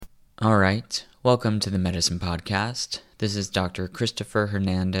Alright, welcome to the Medicine Podcast. This is Dr. Christopher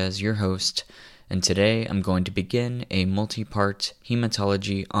Hernandez, your host, and today I'm going to begin a multi-part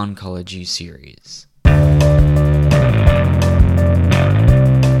hematology-oncology series.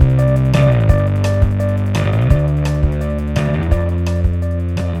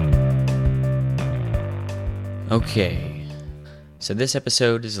 Okay, so this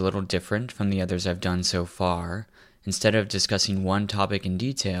episode is a little different from the others I've done so far. Instead of discussing one topic in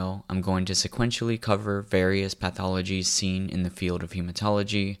detail, I'm going to sequentially cover various pathologies seen in the field of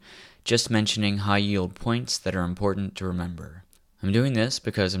hematology, just mentioning high-yield points that are important to remember. I'm doing this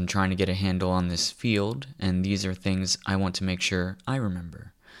because I'm trying to get a handle on this field, and these are things I want to make sure I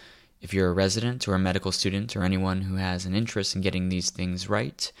remember. If you're a resident or a medical student or anyone who has an interest in getting these things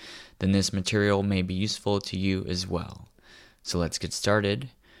right, then this material may be useful to you as well. So let's get started.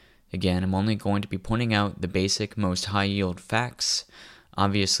 Again, I'm only going to be pointing out the basic, most high-yield facts.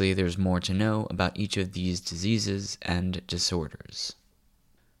 Obviously, there's more to know about each of these diseases and disorders.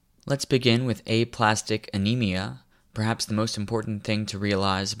 Let's begin with aplastic anemia. Perhaps the most important thing to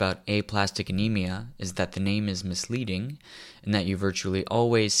realize about aplastic anemia is that the name is misleading, and that you virtually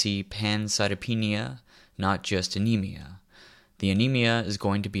always see pancytopenia, not just anemia. The anemia is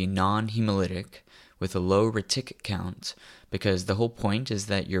going to be non-hemolytic, with a low retic count, because the whole point is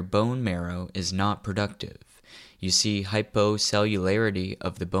that your bone marrow is not productive. You see hypocellularity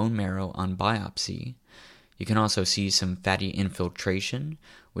of the bone marrow on biopsy. You can also see some fatty infiltration,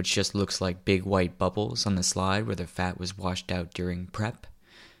 which just looks like big white bubbles on the slide where the fat was washed out during prep.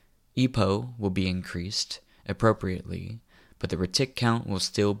 EPO will be increased appropriately, but the retic count will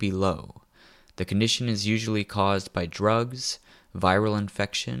still be low. The condition is usually caused by drugs, viral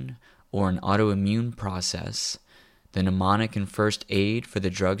infection, or an autoimmune process. The mnemonic and first aid for the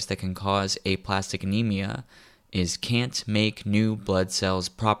drugs that can cause aplastic anemia is can't make new blood cells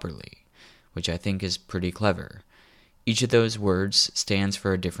properly, which I think is pretty clever. Each of those words stands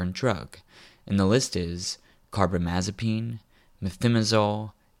for a different drug, and the list is carbamazepine,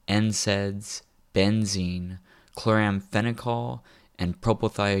 methimazole, NSAIDs, benzene, chloramphenicol, and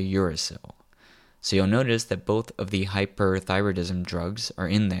propylthiouracil. So you'll notice that both of the hyperthyroidism drugs are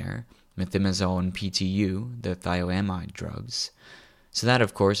in there, methimazole and PTU, the thioamide drugs. So that,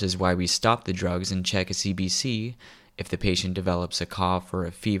 of course, is why we stop the drugs and check a CBC if the patient develops a cough or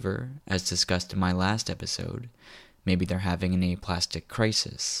a fever, as discussed in my last episode. Maybe they're having an aplastic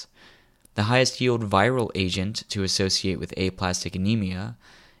crisis. The highest yield viral agent to associate with aplastic anemia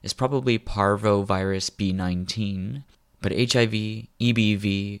is probably parvovirus B19, but HIV,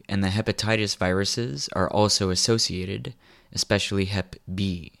 EBV, and the hepatitis viruses are also associated, especially Hep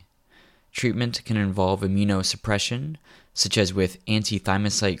B. Treatment can involve immunosuppression, such as with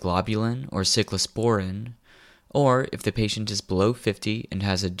anti-thymocyte globulin or cyclosporin, or if the patient is below 50 and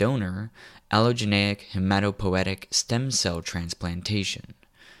has a donor, allogeneic hematopoietic stem cell transplantation.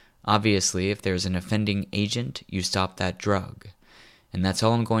 Obviously, if there's an offending agent, you stop that drug. And that's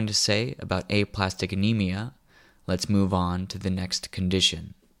all I'm going to say about aplastic anemia. Let's move on to the next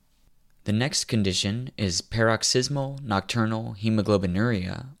condition. The next condition is paroxysmal nocturnal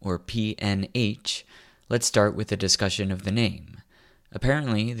hemoglobinuria, or PNH. Let's start with a discussion of the name.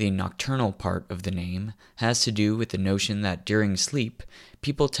 Apparently, the nocturnal part of the name has to do with the notion that during sleep,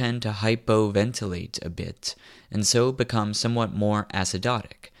 people tend to hypoventilate a bit, and so become somewhat more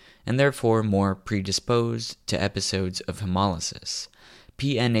acidotic, and therefore more predisposed to episodes of hemolysis.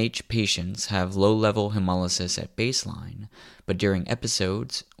 PNH patients have low-level hemolysis at baseline, but during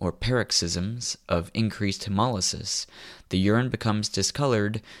episodes, or paroxysms, of increased hemolysis, the urine becomes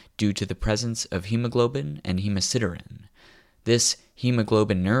discolored due to the presence of hemoglobin and hemosiderin. This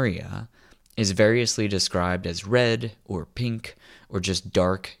hemoglobinuria is variously described as red, or pink, or just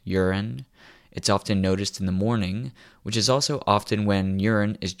dark urine. It's often noticed in the morning, which is also often when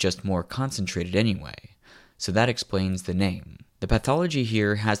urine is just more concentrated anyway, so that explains the name. The pathology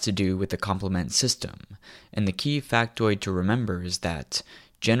here has to do with the complement system, and the key factoid to remember is that,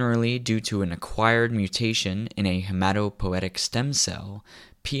 generally due to an acquired mutation in a hematopoietic stem cell,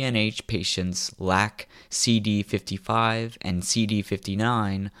 PNH patients lack CD55 and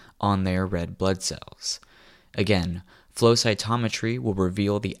CD59 on their red blood cells. Again, flow cytometry will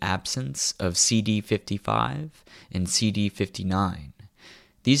reveal the absence of CD55 and CD59.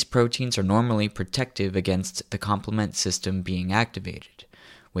 These proteins are normally protective against the complement system being activated.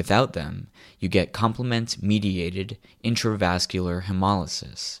 Without them, you get complement-mediated intravascular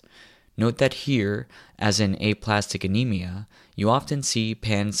hemolysis. Note that here, as in aplastic anemia, you often see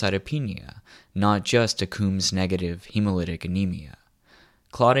pancytopenia, not just a Coombs-negative hemolytic anemia.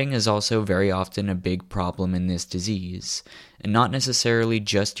 Clotting is also very often a big problem in this disease, and not necessarily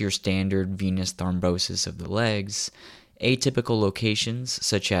just your standard venous thrombosis of the legs. Atypical locations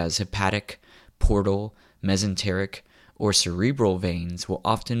such as hepatic, portal, mesenteric, or cerebral veins will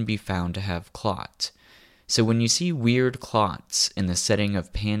often be found to have clot. So when you see weird clots in the setting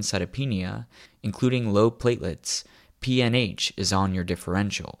of pancytopenia, including low platelets, PNH is on your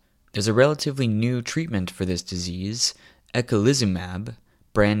differential. There's a relatively new treatment for this disease, eculizumab,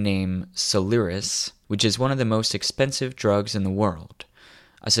 brand name Soliris, which is one of the most expensive drugs in the world.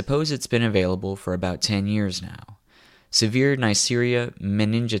 I suppose it's been available for about 10 years now. Severe Neisseria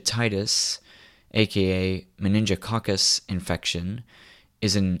meningititis, aka meningococcus infection,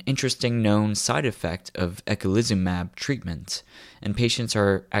 is an interesting known side effect of eculizumab treatment, and patients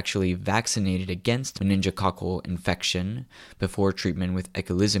are actually vaccinated against meningococcal infection before treatment with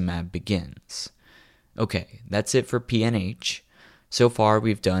eculizumab begins. Okay, that's it for PNH. So far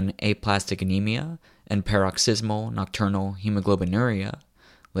we've done aplastic anemia and paroxysmal nocturnal hemoglobinuria.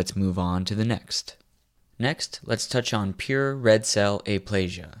 Let's move on to the next. Next, let's touch on pure red cell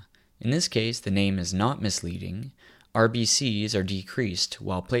aplasia. In this case, the name is not misleading. RBCs are decreased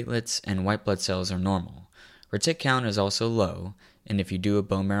while platelets and white blood cells are normal. Retic count is also low, and if you do a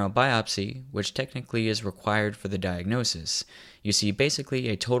bone marrow biopsy, which technically is required for the diagnosis, you see basically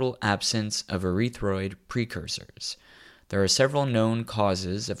a total absence of erythroid precursors. There are several known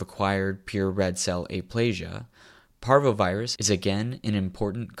causes of acquired pure red cell aplasia. Parvovirus is again an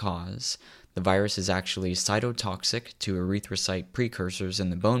important cause. The virus is actually cytotoxic to erythrocyte precursors in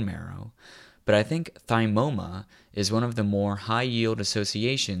the bone marrow, but I think thymoma is one of the more high-yield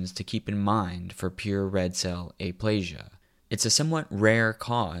associations to keep in mind for pure red cell aplasia. It's a somewhat rare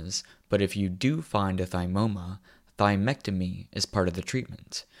cause, but if you do find a thymoma, thymectomy is part of the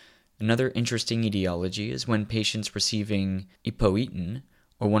treatment. Another interesting etiology is when patients receiving epoetin,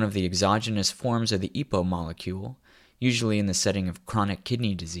 or one of the exogenous forms of the EPO molecule, usually in the setting of chronic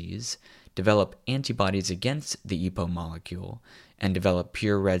kidney disease, develop antibodies against the EPO molecule and develop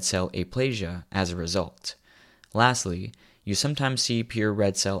pure red cell aplasia as a result. Lastly, you sometimes see pure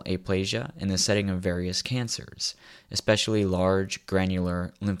red cell aplasia in the setting of various cancers, especially large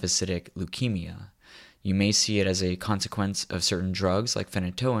granular lymphocytic leukemia. You may see it as a consequence of certain drugs like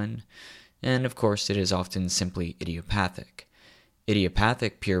phenytoin, and of course it is often simply idiopathic.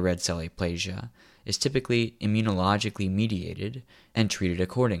 Idiopathic pure red cell aplasia is typically immunologically mediated and treated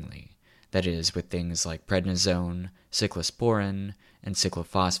accordingly, that is, with things like prednisone, cyclosporin, and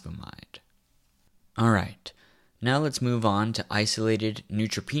cyclophosphamide. Alright, now let's move on to isolated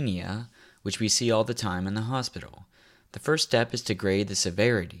neutropenia, which we see all the time in the hospital. The first step is to grade the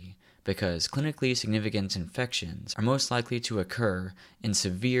severity, because clinically significant infections are most likely to occur in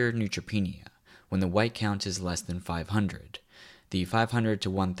severe neutropenia, when the white count is less than 500. The 500 to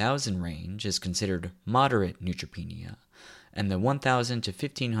 1,000 range is considered moderate neutropenia, and the 1,000 to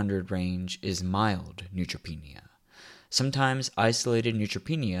 1,500 range is mild neutropenia. Sometimes isolated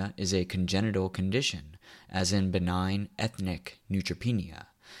neutropenia is a congenital condition, as in benign ethnic neutropenia.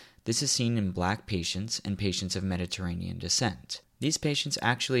 This is seen in black patients and patients of Mediterranean descent. These patients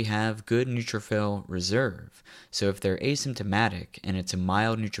actually have good neutrophil reserve, so if they're asymptomatic and it's a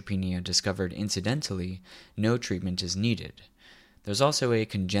mild neutropenia discovered incidentally, no treatment is needed. There's also a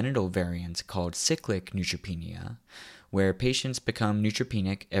congenital variant called cyclic neutropenia, where patients become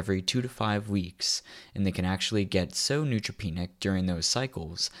neutropenic every 2 to 5 weeks, and they can actually get so neutropenic during those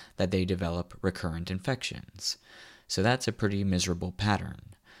cycles that they develop recurrent infections. So that's a pretty miserable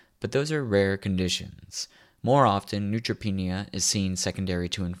pattern. But those are rare conditions. More often, neutropenia is seen secondary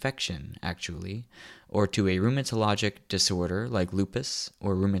to infection, actually, or to a rheumatologic disorder like lupus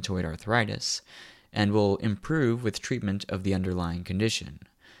or rheumatoid arthritis, and will improve with treatment of the underlying condition.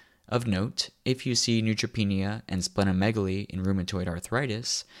 Of note, if you see neutropenia and splenomegaly in rheumatoid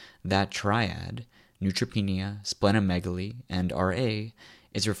arthritis, that triad, neutropenia, splenomegaly, and RA,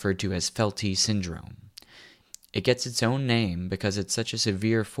 is referred to as Felty syndrome. It gets its own name because it's such a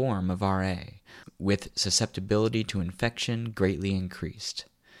severe form of RA, with susceptibility to infection greatly increased.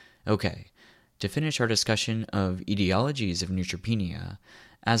 Okay, to finish our discussion of etiologies of neutropenia,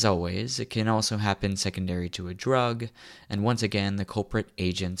 as always, it can also happen secondary to a drug, and once again the culprit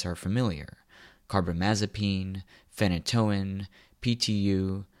agents are familiar: carbamazepine, phenytoin,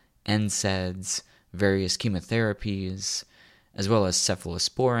 PTU, NSAIDs, various chemotherapies, as well as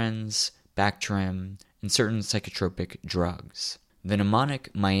cephalosporins, Bactrim, and certain psychotropic drugs. The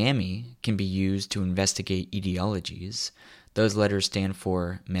mnemonic Miami can be used to investigate etiologies. Those letters stand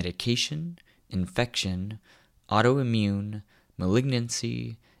for medication, infection, autoimmune,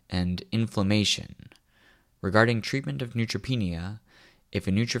 malignancy, and inflammation. Regarding treatment of neutropenia, If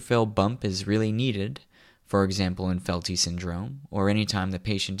a neutrophil bump is really needed, for example in Felty syndrome, or any time the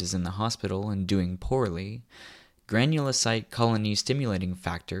patient is in the hospital and doing poorly, granulocyte colony stimulating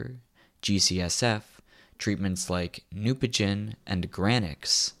factor, GCSF, treatments like Neupogen and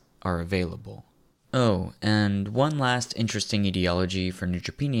Granix are available. Oh, and one last interesting etiology for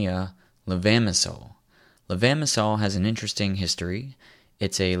neutropenia, levamisole. Levamisole has an interesting history.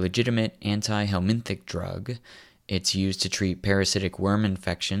 It's a legitimate anti-helminthic drug. It's used to treat parasitic worm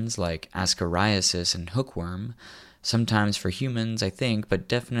infections like ascariasis and hookworm, sometimes for humans, I think, but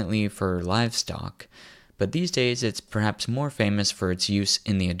definitely for livestock. But these days it's perhaps more famous for its use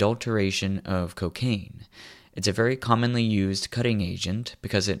in the adulteration of cocaine. It's a very commonly used cutting agent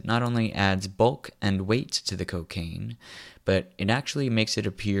because it not only adds bulk and weight to the cocaine, but it actually makes it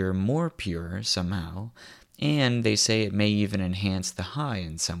appear more pure somehow, and they say it may even enhance the high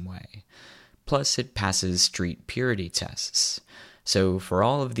in some way. Plus, it passes street purity tests. So for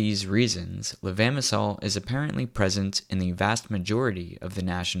all of these reasons, levamisole is apparently present in the vast majority of the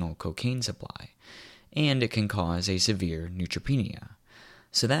national cocaine supply, and it can cause a severe neutropenia.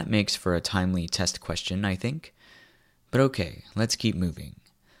 So that makes for a timely test question, I think. But okay, let's keep moving.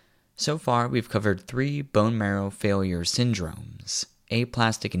 So far, we've covered 3 bone marrow failure syndromes: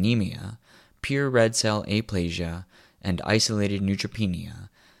 aplastic anemia, pure red cell aplasia, and isolated neutropenia,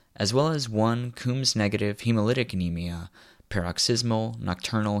 as well as 1 Coombs-negative hemolytic anemia, paroxysmal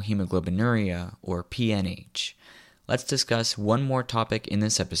nocturnal hemoglobinuria, or PNH. Let's discuss one more topic in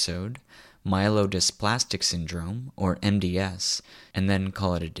this episode, myelodysplastic syndrome, or MDS, and then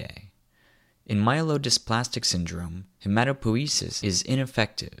call it a day. In myelodysplastic syndrome, hematopoiesis is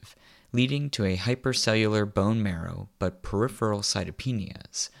ineffective, leading to a hypercellular bone marrow but peripheral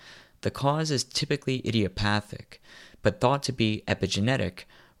cytopenias. The cause is typically idiopathic, but thought to be epigenetic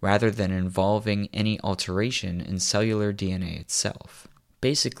rather than involving any alteration in cellular DNA itself.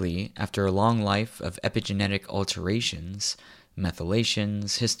 Basically, after a long life of epigenetic alterations,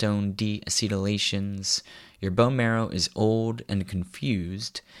 methylations, histone deacetylations, your bone marrow is old and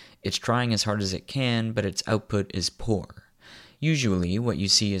confused. It's trying as hard as it can, but its output is poor. Usually, what you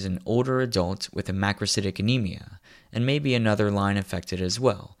see is an older adult with a macrocytic anemia, and maybe another line affected as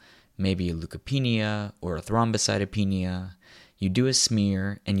well, maybe a leukopenia or a thrombocytopenia. You do a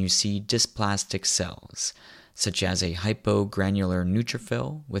smear and you see dysplastic cells, such as a hypogranular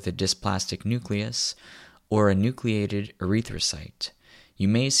neutrophil with a dysplastic nucleus, or a nucleated erythrocyte. You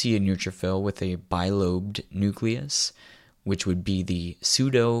may see a neutrophil with a bilobed nucleus, which would be the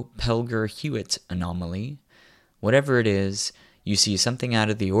pseudo-Pelger-Hewitt anomaly. Whatever it is, you see something out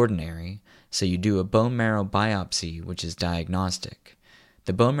of the ordinary, so you do a bone marrow biopsy, which is diagnostic.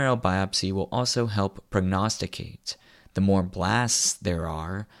 The bone marrow biopsy will also help prognosticate. The more blasts there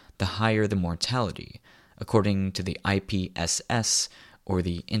are, the higher the mortality, according to the IPSS, or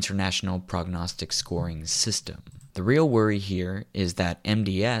the International Prognostic Scoring System. The real worry here is that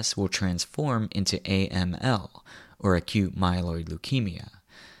MDS will transform into AML, or acute myeloid leukemia.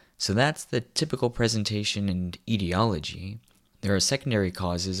 So that's the typical presentation and etiology. There are secondary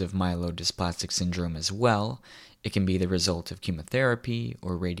causes of myelodysplastic syndrome as well. It can be the result of chemotherapy,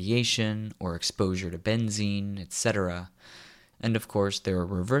 or radiation, or exposure to benzene, etc. And of course, there are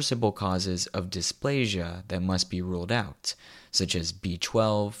reversible causes of dysplasia that must be ruled out, such as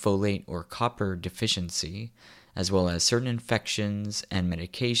B12, folate, or copper deficiency, as well as certain infections and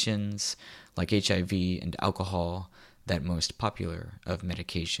medications like HIV and alcohol, that most popular of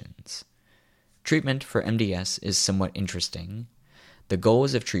medications. Treatment for MDS is somewhat interesting. The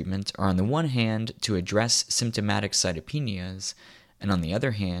goals of treatment are on the one hand to address symptomatic cytopenias, and on the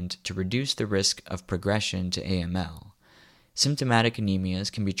other hand to reduce the risk of progression to AML. Symptomatic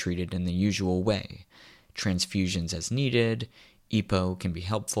anemias can be treated in the usual way. Transfusions as needed, EPO can be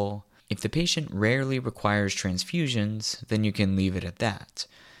helpful. If the patient rarely requires transfusions, then you can leave it at that.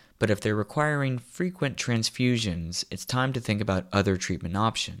 But if they're requiring frequent transfusions, it's time to think about other treatment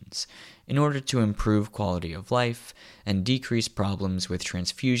options in order to improve quality of life and decrease problems with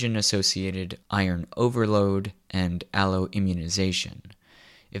transfusion-associated iron overload and alloimmunization.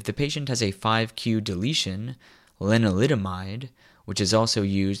 If the patient has a 5q deletion, lenalidomide, which is also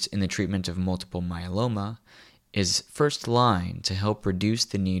used in the treatment of multiple myeloma, is first line to help reduce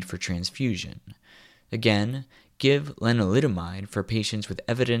the need for transfusion. Again, give lenalidomide for patients with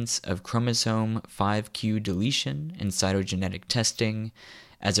evidence of chromosome 5q deletion in cytogenetic testing,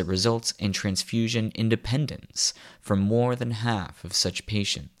 as it results in transfusion independence for more than half of such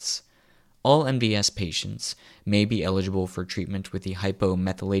patients. All MDS patients may be eligible for treatment with the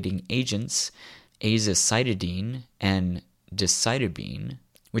hypomethylating agents azacitidine and decitabine,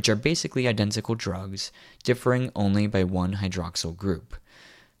 which are basically identical drugs, differing only by one hydroxyl group.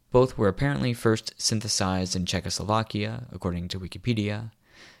 Both were apparently first synthesized in Czechoslovakia, according to Wikipedia.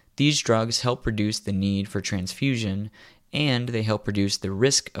 These drugs help reduce the need for transfusion, and they help reduce the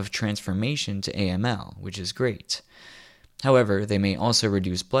risk of transformation to AML, which is great. However, they may also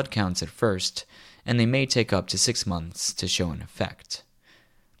reduce blood counts at first, and they may take up to 6 months to show an effect.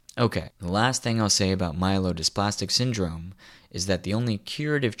 Okay, the last thing I'll say about myelodysplastic syndrome is that the only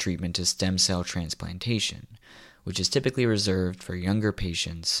curative treatment is stem cell transplantation, which is typically reserved for younger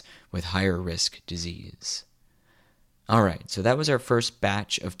patients with higher risk disease. Alright, so that was our first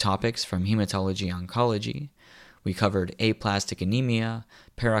batch of topics from hematology-oncology. We covered aplastic anemia,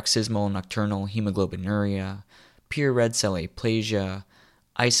 paroxysmal nocturnal hemoglobinuria, pure red cell aplasia,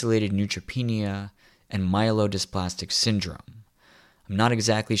 isolated neutropenia, and myelodysplastic syndrome. I'm not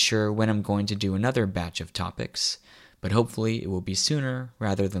exactly sure when I'm going to do another batch of topics, but hopefully it will be sooner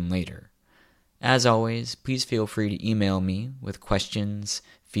rather than later. As always, please feel free to email me with questions,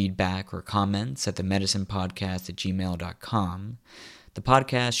 feedback, or comments at themedicinepodcast@gmail.com. The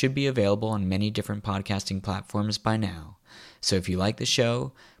podcast should be available on many different podcasting platforms by now, so if you like the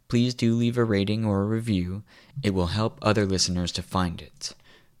show, please do leave a rating or a review. It will help other listeners to find it.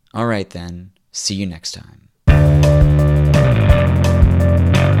 Alright then, see you next time.